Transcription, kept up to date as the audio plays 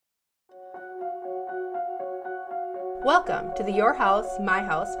Welcome to the Your House, My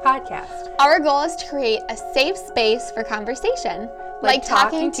House podcast. Our goal is to create a safe space for conversation, like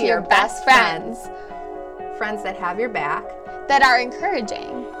talking to your best friends. Friends that have your back, that are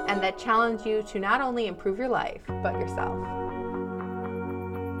encouraging, and that challenge you to not only improve your life, but yourself.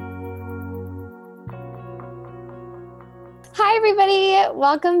 Hi, everybody.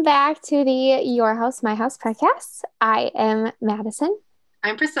 Welcome back to the Your House, My House podcast. I am Madison.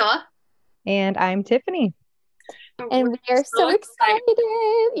 I'm Priscilla. And I'm Tiffany. And we are so excited.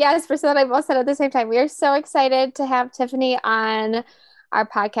 Yes, Priscilla and I both said at the same time. We are so excited to have Tiffany on our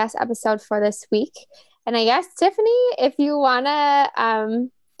podcast episode for this week. And I guess, Tiffany, if you want to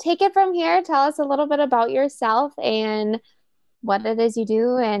take it from here, tell us a little bit about yourself and what it is you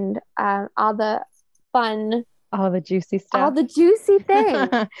do and all the fun. All the juicy stuff. All the juicy things.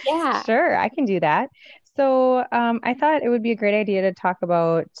 Yeah. Sure, I can do that. So I thought it would be a great idea to talk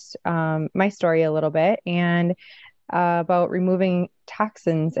about my story a little bit and about removing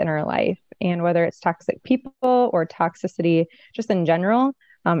toxins in our life, and whether it's toxic people or toxicity just in general,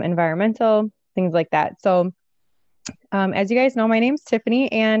 environmental, things like that. So as you guys know, my name's Tiffany,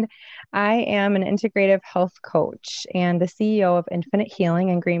 and I am an integrative health coach and the CEO of Infinite Healing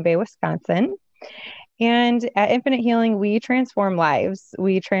in Green Bay, Wisconsin. And at Infinite Healing, we transform lives.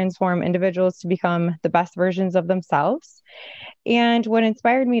 We transform individuals to become the best versions of themselves. And what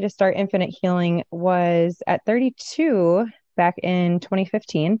inspired me to start Infinite Healing was at 32, back in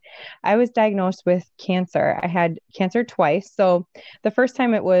 2015, I was diagnosed with cancer. I had cancer twice. So the first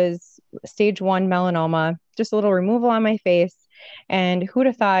time it was stage 1 melanoma, just a little removal on my face. And who'd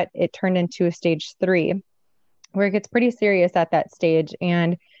have thought it turned into a stage 3, where it gets pretty serious at that stage.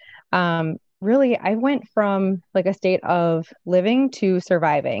 And really, I went from like a state of living to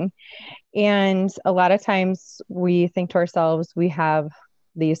surviving. And a lot of times we think to ourselves, we have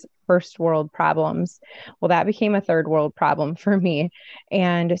these first world problems. Well, that became a third world problem for me.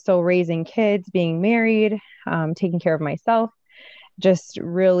 And so raising kids, being married, taking care of myself, just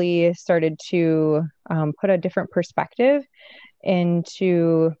really started to put a different perspective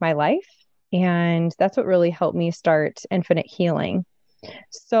into my life. And that's what really helped me start Infinite Healing.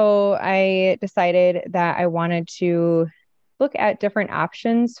 So I decided that I wanted to look at different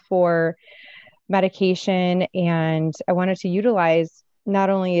options for medication, and I wanted to utilize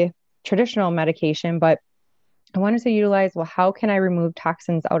not only traditional medication, but I wanted to utilize, well, how can I remove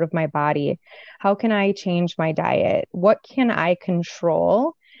toxins out of my body? How can I change my diet? What can I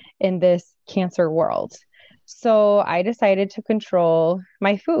control in this cancer world? So I decided to control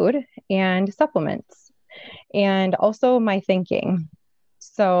my food and supplements, and also my thinking.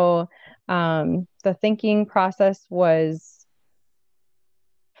 So the thinking process was,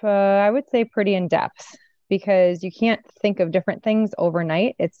 I would say, pretty in depth, because you can't think of different things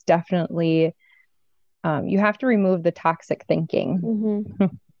overnight. It's definitely, you have to remove the toxic thinking. Mm-hmm.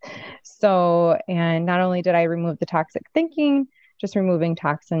 So, and not only did I remove the toxic thinking, just removing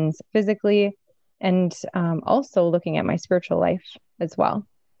toxins physically, and also looking at my spiritual life as well.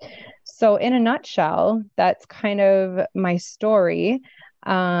 So in a nutshell, that's kind of my story.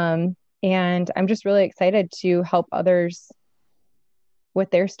 And I'm just really excited to help others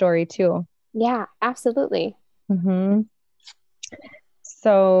with their story too. Yeah, absolutely. Mm-hmm.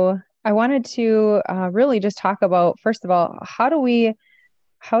 So I wanted to really just talk about, first of all, how do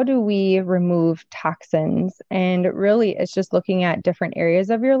we remove toxins? And really, it's just looking at different areas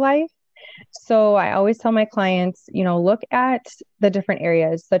of your life. So I always tell my clients, look at the different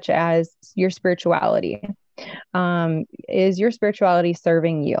areas, such as your spirituality. Is your spirituality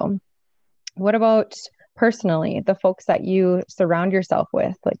serving you? What about personally, the folks that you surround yourself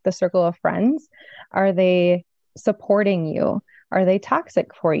with, like the circle of friends? Are they supporting you? Are they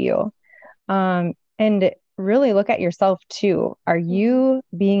toxic for you? And really look at yourself too. Are you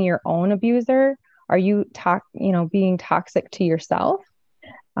being your own abuser? Are you being toxic to yourself,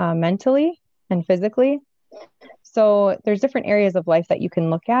 mentally and physically? So there's different areas of life that you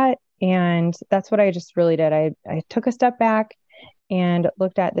can look at. And that's what I just really did. I took a step back and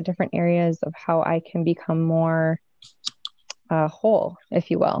looked at the different areas of how I can become more whole, if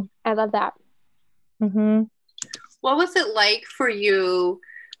you will. I love that. Mm-hmm. What was it like for you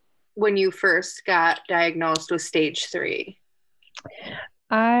when you first got diagnosed with stage 3?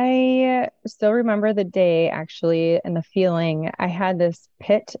 I still remember the day, actually, and the feeling. I had this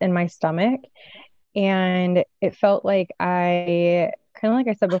pit in my stomach, and it felt like kind of like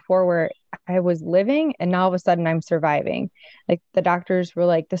I said before, where I was living and now all of a sudden I'm surviving. Like the doctors were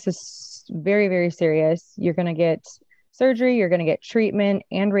like, this is very, very serious. You're going to get surgery, you're going to get treatment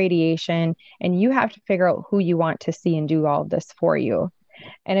and radiation, and you have to figure out who you want to see and do all of this for you.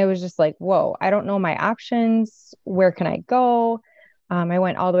 And it was just like, whoa, I don't know my options. Where can I go? I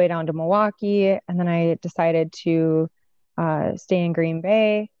went all the way down to Milwaukee, and then I decided to stay in Green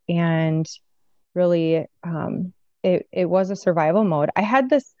Bay. And really, it was a survival mode. I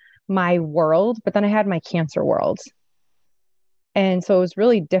had my world, but then I had my cancer world. And so it was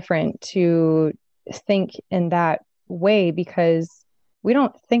really different to think in that way, because we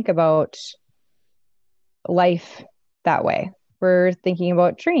don't think about life that way. We're thinking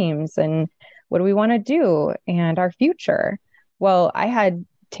about dreams and what do we want to do and our future. Well, I had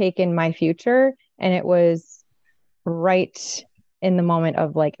taken my future, and it was right in the moment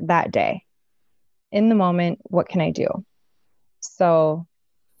of like that day. In the moment, what can I do? So,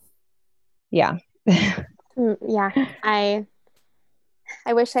 yeah. Yeah, I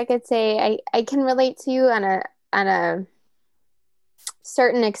wish I could say I can relate to you on a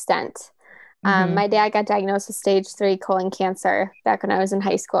certain extent. My dad got diagnosed with stage 3 colon cancer back when I was in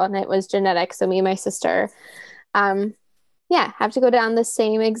high school, and it was genetic. So me and my sister, have to go down the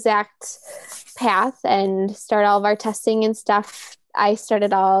same exact path and start all of our testing and stuff. I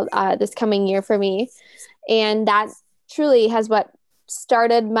started all this coming year for me. And that truly has what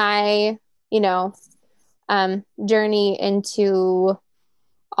started my, journey into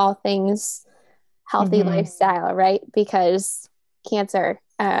all things healthy lifestyle, right? Because cancer,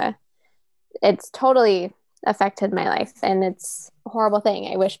 it's totally affected my life, and it's a horrible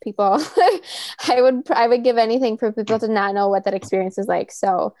thing. I wish people, I would give anything for people to not know what that experience is like.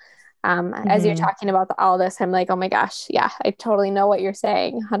 So, as you're talking about all this, I'm like, oh my gosh, yeah, I totally know what you're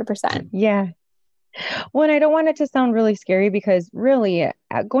saying, 100%. Yeah. Well, and I don't want it to sound really scary, because really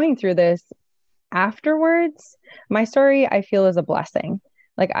going through this afterwards, my story, I feel, is a blessing.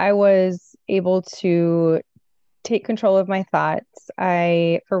 Like, I was able to take control of my thoughts.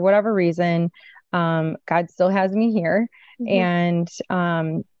 For whatever reason, God still has me here. And,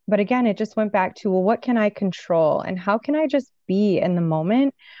 but again, it just went back to, well, what can I control, and how can I just be in the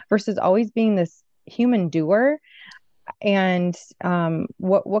moment versus always being this human doer? And,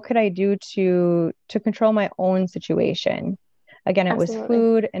 what could I do to control my own situation? Again, it was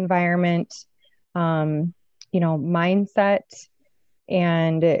food, environment, mindset.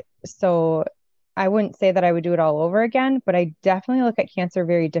 And so I wouldn't say that I would do it all over again, but I definitely look at cancer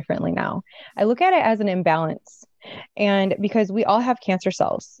very differently now. I look at it as an imbalance. And because we all have cancer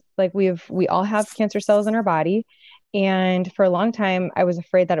cells, like we all have cancer cells in our body. And for a long time, I was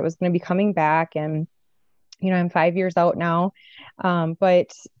afraid that it was going to be coming back. And, I'm 5 years out now.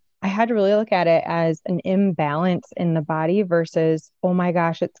 But I had to really look at it as an imbalance in the body versus, oh my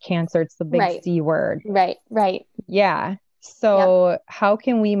gosh, it's cancer. It's the big C word. Right. Yeah. So how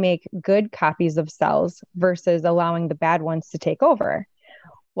can we make good copies of cells versus allowing the bad ones to take over?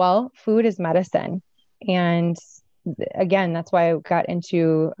 Well, food is medicine. And again, that's why I got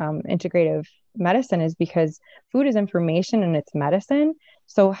into integrative medicine, is because food is information and it's medicine.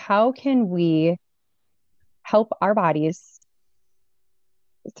 So how can we help our bodies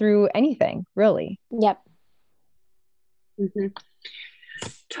through anything, really? Yep.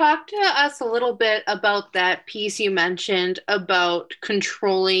 Talk to us a little bit about that piece you mentioned about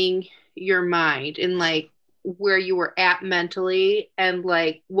controlling your mind, and like where you were at mentally, and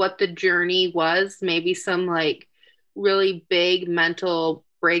like what the journey was, maybe some like really big mental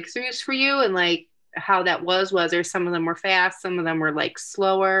breakthroughs for you, and like how that was there some of them were fast, some of them were like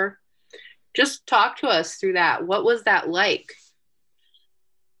slower. Just talk to us through that. What was that like?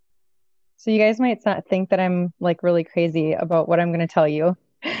 So you guys might not think that I'm like really crazy about what I'm going to tell you,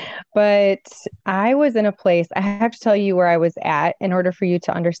 but I was in a place, I have to tell you where I was at in order for you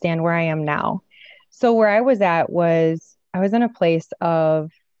to understand where I am now. So where I was at was, I was in a place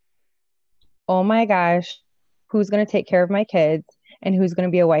of, oh my gosh, who's going to take care of my kids and who's going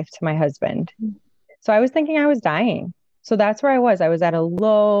to be a wife to my husband? So I was thinking I was dying. So that's where I was. I was at a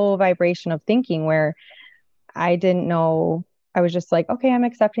low vibration of thinking where I didn't know. I was just like, okay, I'm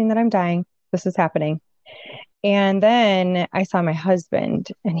accepting that I'm dying. This is happening. And then I saw my husband,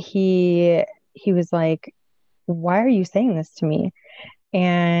 and he was like, why are you saying this to me?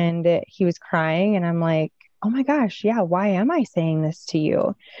 And he was crying, and I'm like, oh my gosh, yeah, why am I saying this to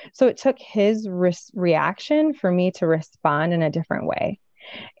you? So it took his reaction for me to respond in a different way.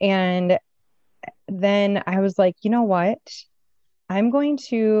 And then I was like, you know what? I'm going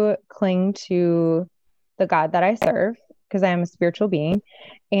to cling to the God that I serve, because I am a spiritual being,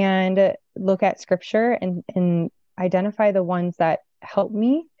 and look at scripture and identify the ones that help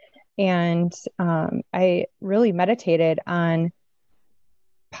me. And I really meditated on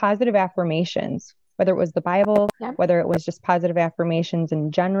positive affirmations, whether it was the Bible, whether it was just positive affirmations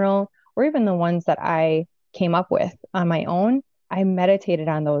in general, or even the ones that I came up with on my own. I meditated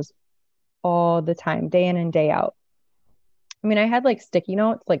on those all the time, day in and day out. I mean, I had like sticky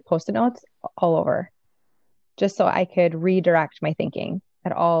notes, like post-it notes all over, just so I could redirect my thinking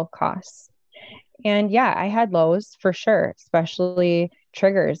at all costs. And yeah, I had lows for sure, especially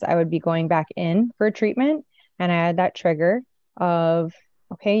triggers. I would be going back in for treatment and I had that trigger of,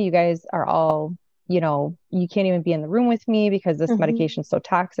 okay, you guys are all, you can't even be in the room with me because this medication is so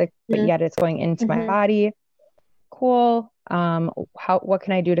toxic, but yet it's going into my body. Cool. What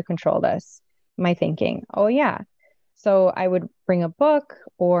can I do to control this? My thinking. Oh yeah. So I would bring a book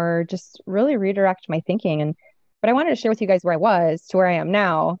or just really redirect my thinking. But I wanted to share with you guys where I was to where I am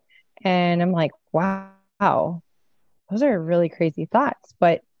now. And I'm like, wow, those are really crazy thoughts.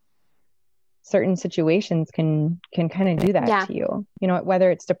 But certain situations can kind of do that to you.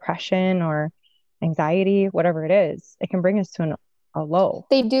 Whether it's depression or anxiety, whatever it is, it can bring us to a low.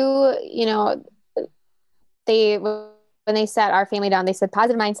 They do, when they set our family down, they said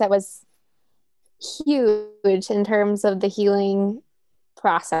positive mindset was huge in terms of the healing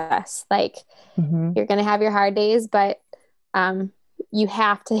process. Like you're going to have your hard days, but you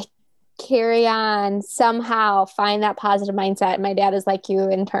have to carry on somehow, find that positive mindset. My dad is like you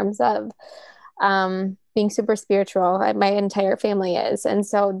in terms of being super spiritual. My entire family is. And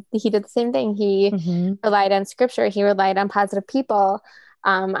so he did the same thing. He relied on scripture. He relied on positive people.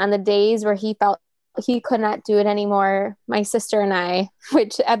 On the days where he felt he could not do it anymore, my sister and I,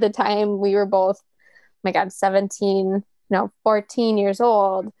 which at the time we were both, 14 years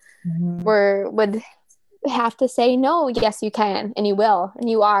old, would have to say, no, yes, you can, and you will, and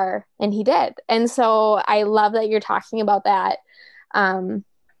you are, and he did. And so I love that you're talking about that,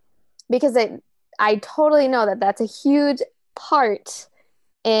 because I totally know that that's a huge part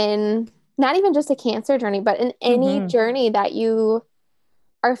in not even just a cancer journey, but in any journey that you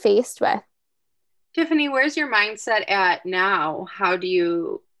are faced with. Tiffany, where's your mindset at now? How do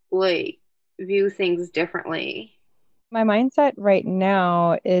you view things differently? My mindset right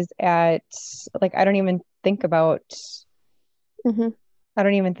now is at I don't even think about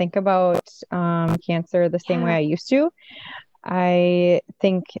cancer the same way I used to. I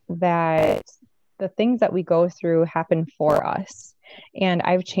think that the things that we go through happen for us, and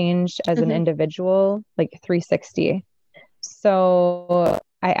I've changed as an individual 360. So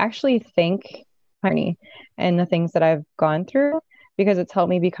I actually think and the things that I've gone through, because it's helped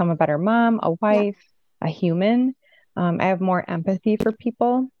me become a better mom, a wife, a human. I have more empathy for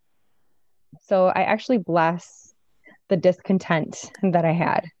people. So I actually bless the discontent that I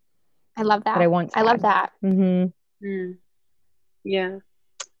had. I love that. I once had. Love that. Yeah.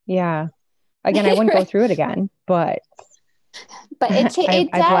 Yeah. Again, I wouldn't go through it again, but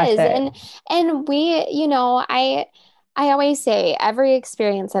it does. And we, I always say every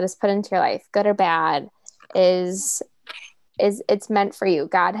experience that is put into your life, good or bad, is it's meant for you.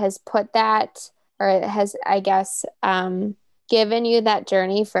 God has put that, or has, I guess, given you that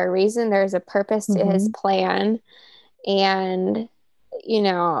journey for a reason. There's a purpose to his plan. And,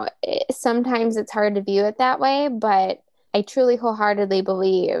 sometimes it's hard to view it that way, but I truly wholeheartedly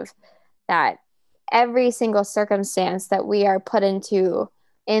believe that every single circumstance that we are put into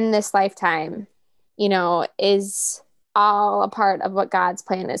in this lifetime, is all a part of what God's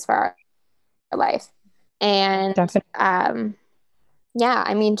plan is for our life. And to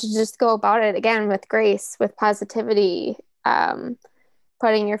just go about it again with grace, with positivity,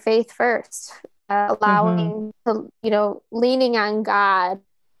 putting your faith first, allowing leaning on God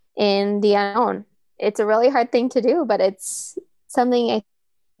in the unknown. It's a really hard thing to do, but it's something I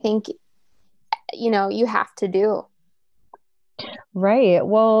think you have to do. Right.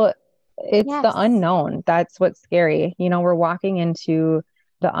 Well, it's the unknown. That's what's scary. We're walking into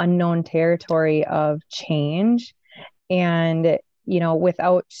the unknown territory of change, and,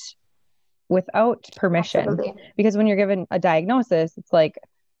 without permission. Absolutely. Because when you're given a diagnosis, it's like,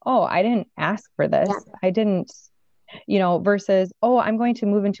 oh, I didn't ask for this. I didn't, versus, oh, I'm going to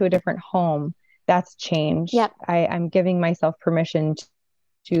move into a different home. That's change. I'm giving myself permission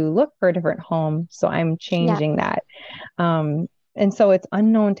to look for a different home. So I'm changing that. And so it's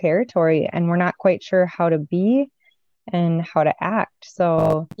unknown territory, and we're not quite sure how to be and how to act.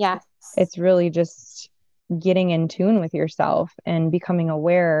 So it's really just getting in tune with yourself and becoming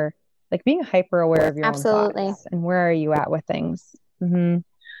aware, being hyper aware of your own thoughts and where are you at with things.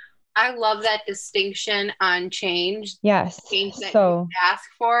 I love that distinction on change. Yes. Change that you ask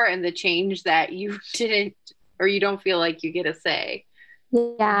for and the change that you didn't, or you don't feel like you get a say.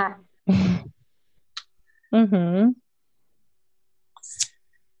 Yeah.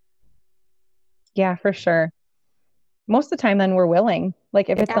 Yeah, for sure. Most of the time then we're willing.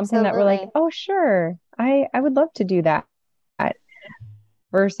 If it's something that we're like, oh, sure, I would love to do that.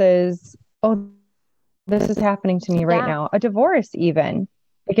 versus, oh, this is happening to me right now. A divorce, even.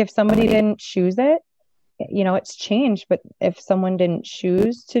 Like if somebody didn't choose it, it's changed. But if someone didn't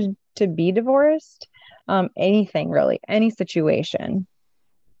choose to be divorced, anything really, any situation.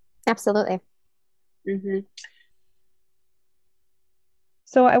 Absolutely. Mm-hmm.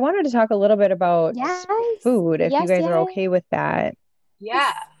 So I wanted to talk a little bit about food, if you guys are okay with that.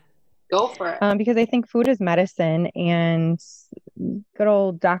 Yeah, go for it. Because I think food is medicine, and good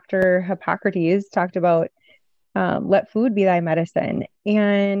old Dr. Hippocrates talked about let food be thy medicine.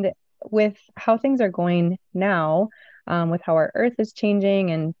 And with how things are going now, with how our earth is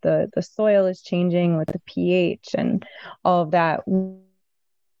changing and the soil is changing with the pH and all of that,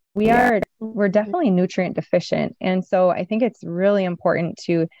 we're definitely nutrient deficient. And so I think it's really important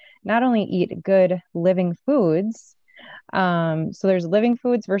to not only eat good living foods. So there's living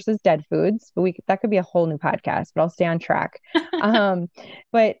foods versus dead foods, but that could be a whole new podcast, but I'll stay on track.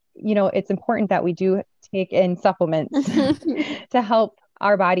 But it's important that we do take in supplements to help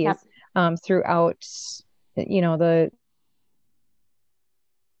our bodies throughout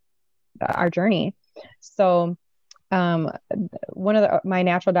our journey. So one of my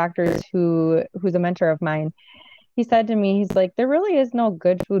natural doctors who's a mentor of mine, he said to me, he's like, there really is no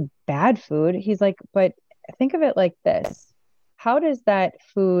good food, bad food. He's like, but think of it like this. How does that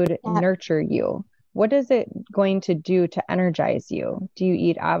food nurture you? What is it going to do to energize you? Do you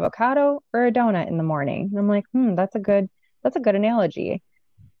eat avocado or a donut in the morning? And I'm like, that's a good analogy.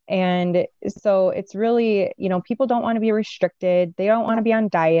 And so it's really, people don't want to be restricted. They don't want to be on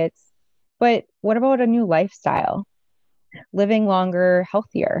diets. But what about a new lifestyle? Living longer,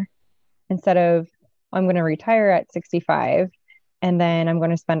 healthier, instead of I'm going to retire at 65 and then I'm going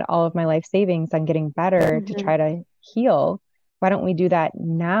to spend all of my life savings on getting better to try to heal. Why don't we do that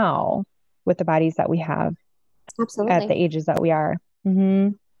now with the bodies that we have at the ages that we are?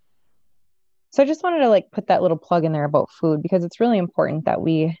 So I just wanted to put that little plug in there about food, because it's really important that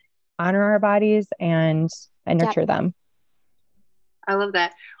we honor our bodies and nurture them. I love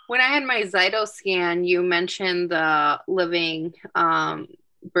that. When I had my Zyto scan, you mentioned the living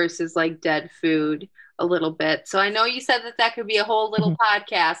versus dead food a little bit. So I know you said that could be a whole little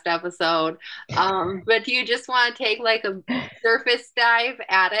podcast episode. But do you just want to take a surface dive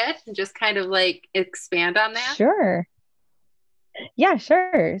at it and just kind of expand on that? Sure. Yeah,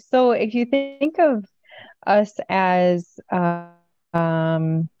 sure. So if you think of us as I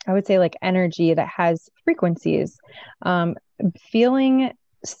would say energy that has frequencies, feeling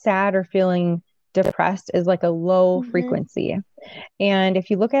sad or feeling depressed is a low frequency. And if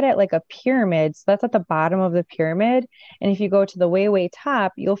you look at it like a pyramid, so that's at the bottom of the pyramid. And if you go to the way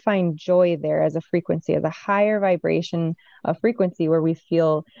top, you'll find joy there as a frequency, as a higher vibration of frequency where we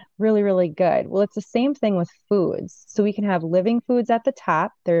feel really, really good. Well, it's the same thing with foods. So we can have living foods at the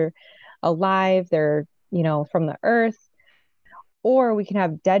top. They're alive. They're, from the earth. Or we can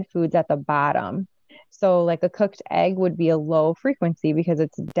have dead foods at the bottom. So a cooked egg would be a low frequency because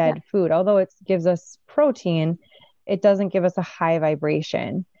it's dead food. Although it gives us protein, it doesn't give us a high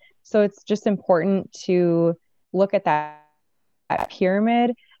vibration. So it's just important to look at that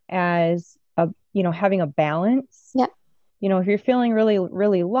pyramid as having a balance. Yeah. If you're feeling really,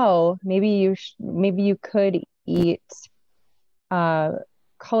 really low, maybe you could eat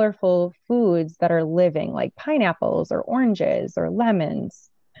colorful foods that are living, like pineapples or oranges or lemons,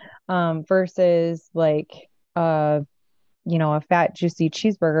 versus a fat, juicy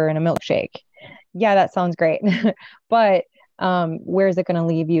cheeseburger and a milkshake. Yeah, that sounds great. But where is it going to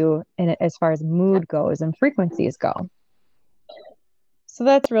leave you as far as mood goes and frequencies go? So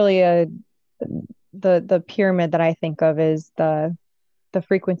that's really the pyramid that I think of is the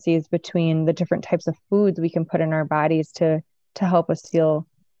frequencies between the different types of foods we can put in our bodies to help us feel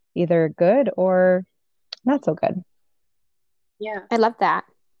either good or not so good. Yeah. I love that.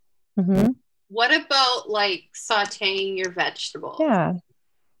 What about sauteing your vegetables? Yeah.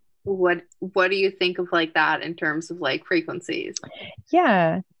 What do you think of that in terms of frequencies?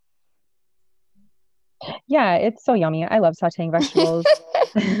 Yeah, it's so yummy. I love sauteing vegetables.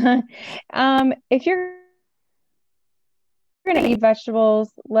 If you're gonna eat vegetables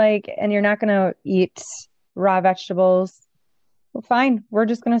and you're not gonna eat raw vegetables, well, fine, we're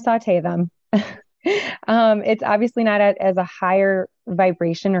just gonna saute them. It's obviously not as a higher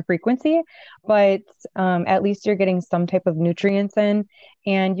vibration or frequency, but at least you're getting some type of nutrients in,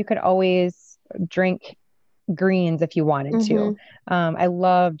 and you could always drink greens if you wanted to. I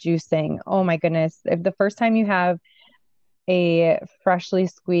love juicing. Oh my goodness. If the first time you have a freshly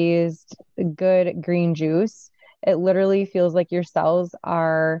squeezed good green juice, it literally feels like your cells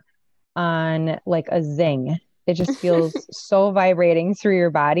are on a zing. It just feels so vibrating through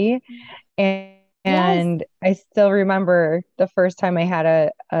your body. And I still remember the first time I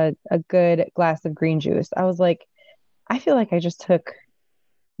had a good glass of green juice. I was like, I feel like I just took,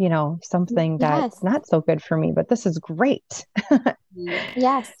 something that's not so good for me, but this is great.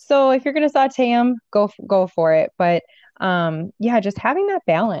 Yes. So if you're going to saute them, go for it. But just having that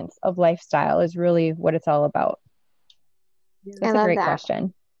balance of lifestyle is really what it's all about. That's a great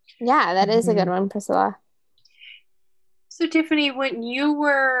question. Yeah, that is a good one, Priscilla. So Tiffany, when you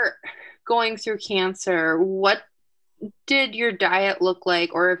were going through cancer, what did your diet look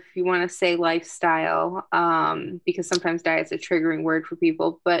like, or if you want to say lifestyle, because sometimes diet's a triggering word for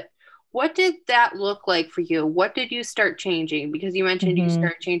people, but what did that look like for you? What did you start changing? Because you mentioned you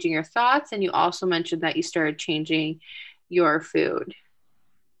started changing your thoughts, and you also mentioned that you started changing your food.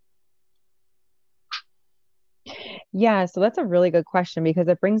 Yeah, so that's a really good question because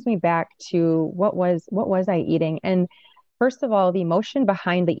it brings me back to what was I eating? And first of all, the emotion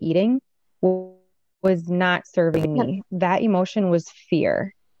behind the eating was not serving me. That emotion was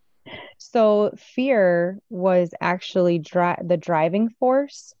fear. So fear was actually the driving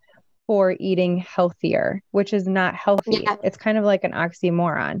force for eating healthier, which is not healthy. Yeah. It's kind of like an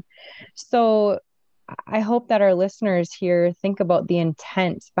oxymoron. So I hope that our listeners here think about the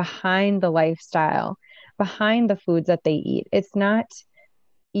intent behind the lifestyle, behind the foods that they eat. It's not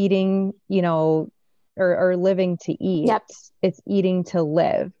eating, or living to eat. Yep. It's eating to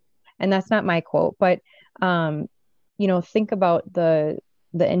live. And that's not my quote, but, think about the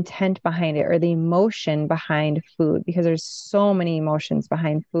intent behind it or the emotion behind food, because there's so many emotions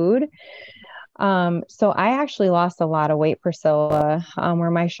behind food. So I actually lost a lot of weight, Priscilla,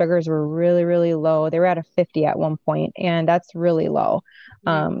 where my sugars were really, really low. They were at a 50 at one point, and that's really low.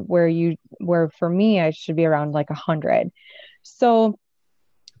 Where for me, I should be around like 100. So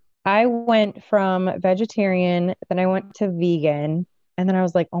I went from vegetarian, then I went to vegan, and then I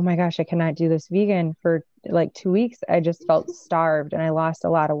was like, oh my gosh, I cannot do this vegan for like 2 weeks. I just felt starved and I lost a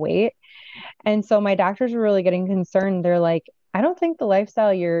lot of weight. And so my doctors were really getting concerned. They're like, I don't think the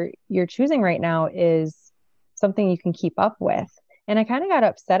lifestyle you're choosing right now is something you can keep up with. And I kind of got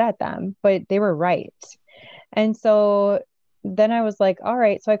upset at them, but they were right. And so then I was like, all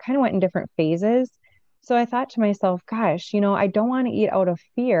right. So I kind of went in different phases. So I thought to myself, gosh, I don't want to eat out of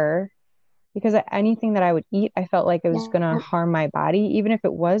fear, because anything that I would eat, I felt like it was going to harm my body, even if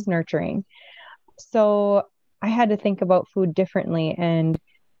it was nurturing. So I had to think about food differently. And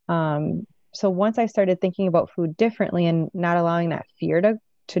so once I started thinking about food differently and not allowing that fear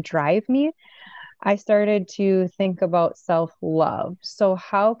to drive me, I started to think about self-love. So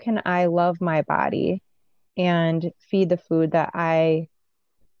how can I love my body and feed the food that I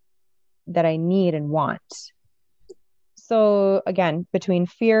need and want? So again, between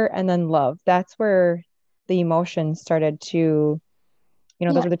fear and then love, that's where the emotions started to,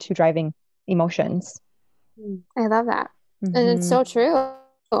 those are the two driving emotions. I love that. Mm-hmm. And it's so true.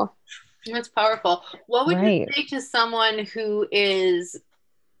 That's powerful. What would you say to someone who is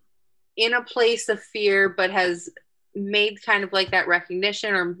in a place of fear but has made kind of like that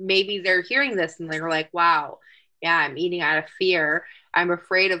recognition, or maybe they're hearing this and they're like, wow, yeah, I'm eating out of fear. I'm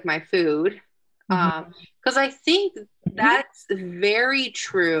afraid of my food. Because I think that's very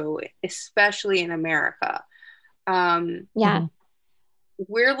true, especially in America.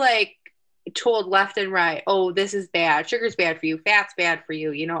 We're like told left and right, oh, this is bad, sugar's bad for you, fat's bad for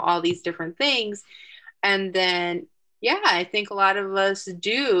you, all these different things. And then I think a lot of us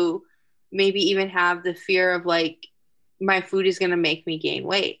do maybe even have the fear of like, my food is going to make me gain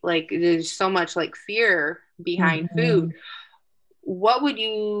weight. Like there's so much like fear behind food. What would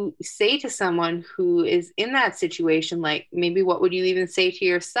you say to someone who is in that situation? Like maybe what would you even say to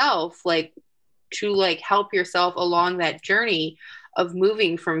yourself, like to like help yourself along that journey of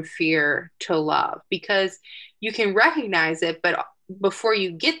moving from fear to love? Because you can recognize it, but before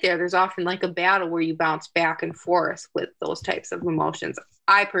you get there, there's often like a battle where you bounce back and forth with those types of emotions,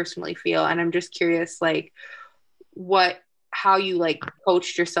 I personally feel. And I'm just curious, like how you like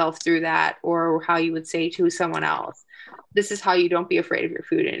coached yourself through that, or how you would say to someone else, this is how you don't be afraid of your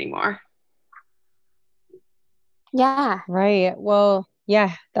food anymore. Yeah. Right. Well,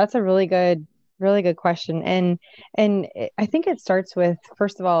 yeah, that's a really good question. And I think it starts with,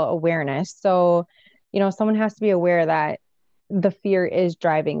 first of all, awareness. So, someone has to be aware that the fear is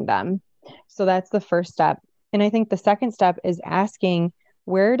driving them. So that's the first step. And I think the second step is asking,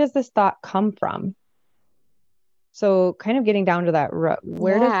 where does this thought come from? So kind of getting down to that root,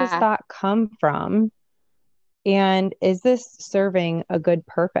 where does this thought come from? And is this serving a good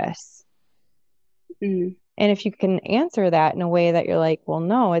purpose? And if you can answer that in a way that you're like, well,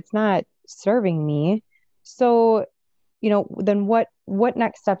 no, it's not serving me. So, then what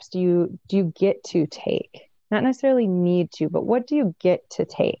next steps do you get to take? Not necessarily need to, but what do you get to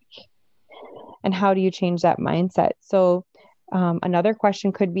take? And how do you change that mindset? So, another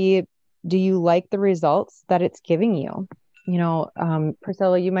question could be, do you like the results that it's giving you?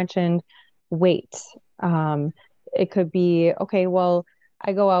 Priscilla, you mentioned weight. It could be, okay, well,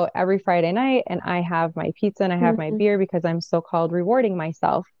 I go out every Friday night and I have my pizza and I have my beer because I'm so-called rewarding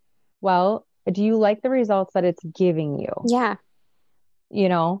myself. Well, do you like the results that it's giving you? Yeah.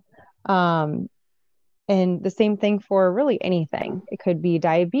 And the same thing for really anything. It could be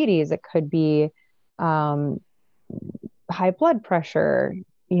diabetes. It could be high blood pressure,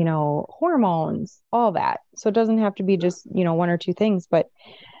 hormones, all that. So it doesn't have to be just, one or two things.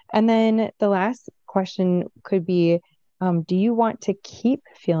 And then the last question could be, do you want to keep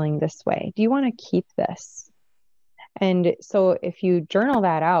feeling this way? Do you want to keep this? And so if you journal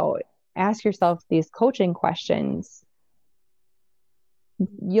that out, ask yourself these coaching questions,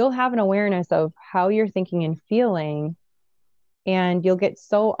 you'll have an awareness of how you're thinking and feeling, and you'll get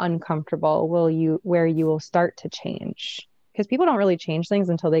so uncomfortable where you will start to change, because people don't really change things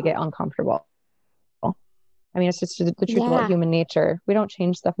until they get uncomfortable. I mean, it's just the truth about human nature. We don't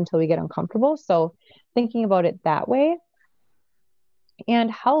change stuff until we get uncomfortable. So thinking about it that way. And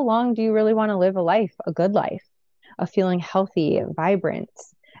how long do you really want to live a good life of feeling healthy, vibrant,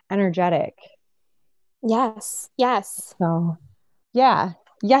 energetic? Yes. So yeah.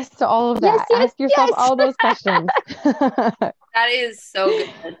 Yes to all of that. Ask yourself all those questions. That is so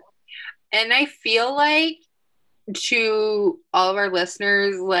good. And I feel like, to all of our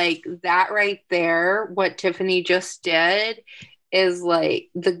listeners, like that right there, what Tiffany just did is like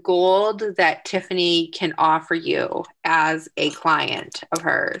the gold that Tiffany can offer you as a client of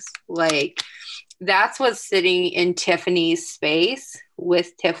hers. Like that's what's sitting in Tiffany's space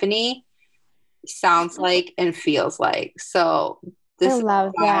with Tiffany sounds like and feels like. So I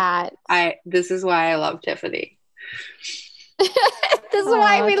love that. This is why I love Tiffany. This is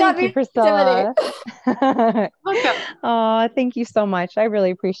why we love you, Priscilla. Oh, thank you so much. I really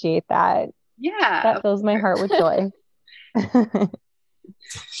appreciate that. Yeah. That fills my heart with joy.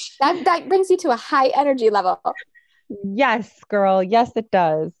 That brings you to a high energy level. Yes, girl. Yes, it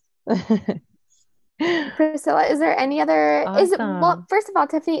does. Priscilla, is there any other, Awesome. first of all,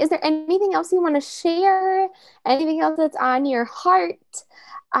 Tiffany, is there anything else you want to share? Anything else that's on your heart?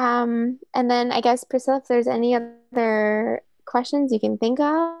 And then I guess, Priscilla, if there's any other questions you can think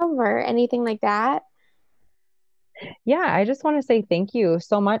of or anything like that. Yeah, I just want to say thank you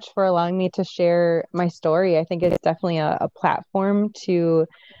so much for allowing me to share my story. I think it's definitely a platform to,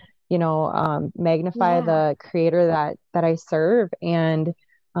 magnify the creator that I serve, and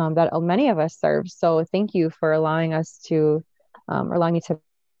that many of us serve. So thank you for allowing me to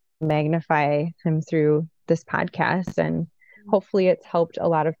magnify him through this podcast. And hopefully it's helped a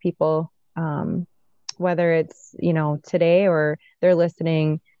lot of people, whether it's, today or they're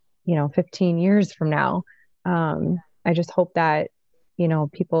listening, 15 years from now. I just hope that,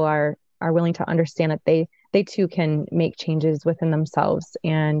 people are willing to understand that they too can make changes within themselves,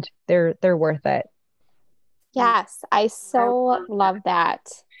 and they're worth it. Yes, I so love that.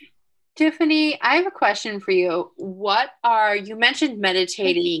 Tiffany, I have a question for you. You mentioned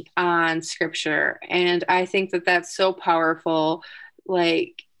meditating on scripture, and I think that that's so powerful.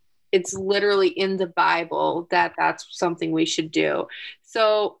 Like, it's literally in the Bible that's something we should do.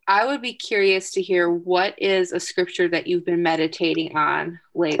 So I would be curious to hear, what is a scripture that you've been meditating on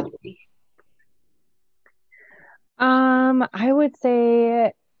lately? I would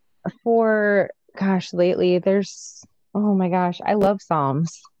say lately oh my gosh, I love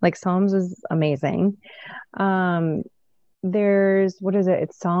Psalms. Like Psalms is amazing. There's, what is it?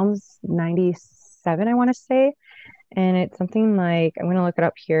 It's Psalms 97, I want to say. And it's something like, I'm going to look it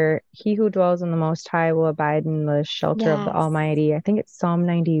up here. He who dwells in the Most High will abide in the shelter of the Almighty. I think it's Psalm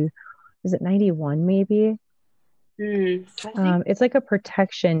 90. Is it 91 maybe? It's like a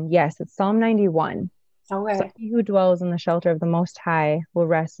protection. Yes, it's Psalm 91. Okay. So he who dwells in the shelter of the Most High will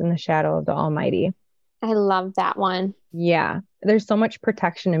rest in the shadow of the Almighty. I love that one. Yeah. There's so much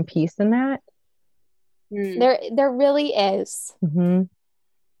protection and peace in that. There really is. Mm-hmm.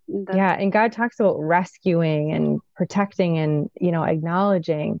 Yeah, and God talks about rescuing and protecting and,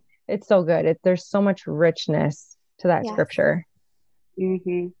 acknowledging. It's so good. There's so much richness to that scripture.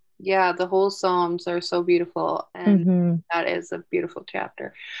 Mm-hmm. Yeah, the whole Psalms are so beautiful, and that is a beautiful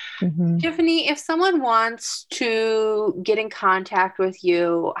chapter. Tiffany, if someone wants to get in contact with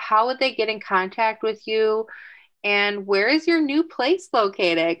you, how would they get in contact with you? And where is your new place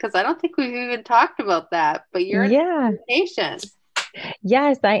located? Because I don't think we've even talked about that, but you're in a location.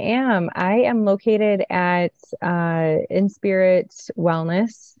 Yes, I am. I am located at In Spirit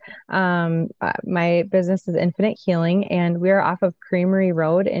Wellness. My business is Infinite Healing, and we're off of Creamery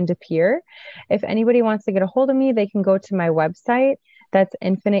Road in De Pere. If anybody wants to get a hold of me, they can go to my website. That's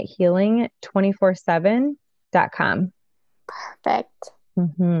infinitehealing247.com. Perfect.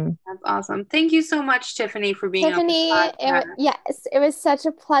 Mm-hmm. That's awesome. Thank you so much, Tiffany, for being Tiffany, on the podcast. yes, it was such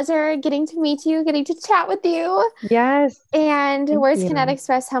a pleasure getting to meet you, getting to chat with you. Yes. And words cannot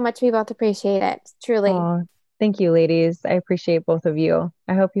express how much we both appreciate it. Truly. Oh, thank you, ladies. I appreciate both of you.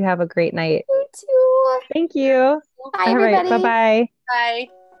 I hope you have a great night. You too. Thank you. Bye, All right. everybody. Bye-bye. Bye.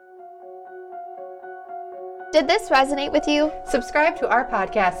 Did this resonate with you? Subscribe to our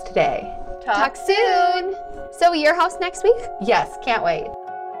podcast today. Talk soon. So your house next week? Yes, can't wait.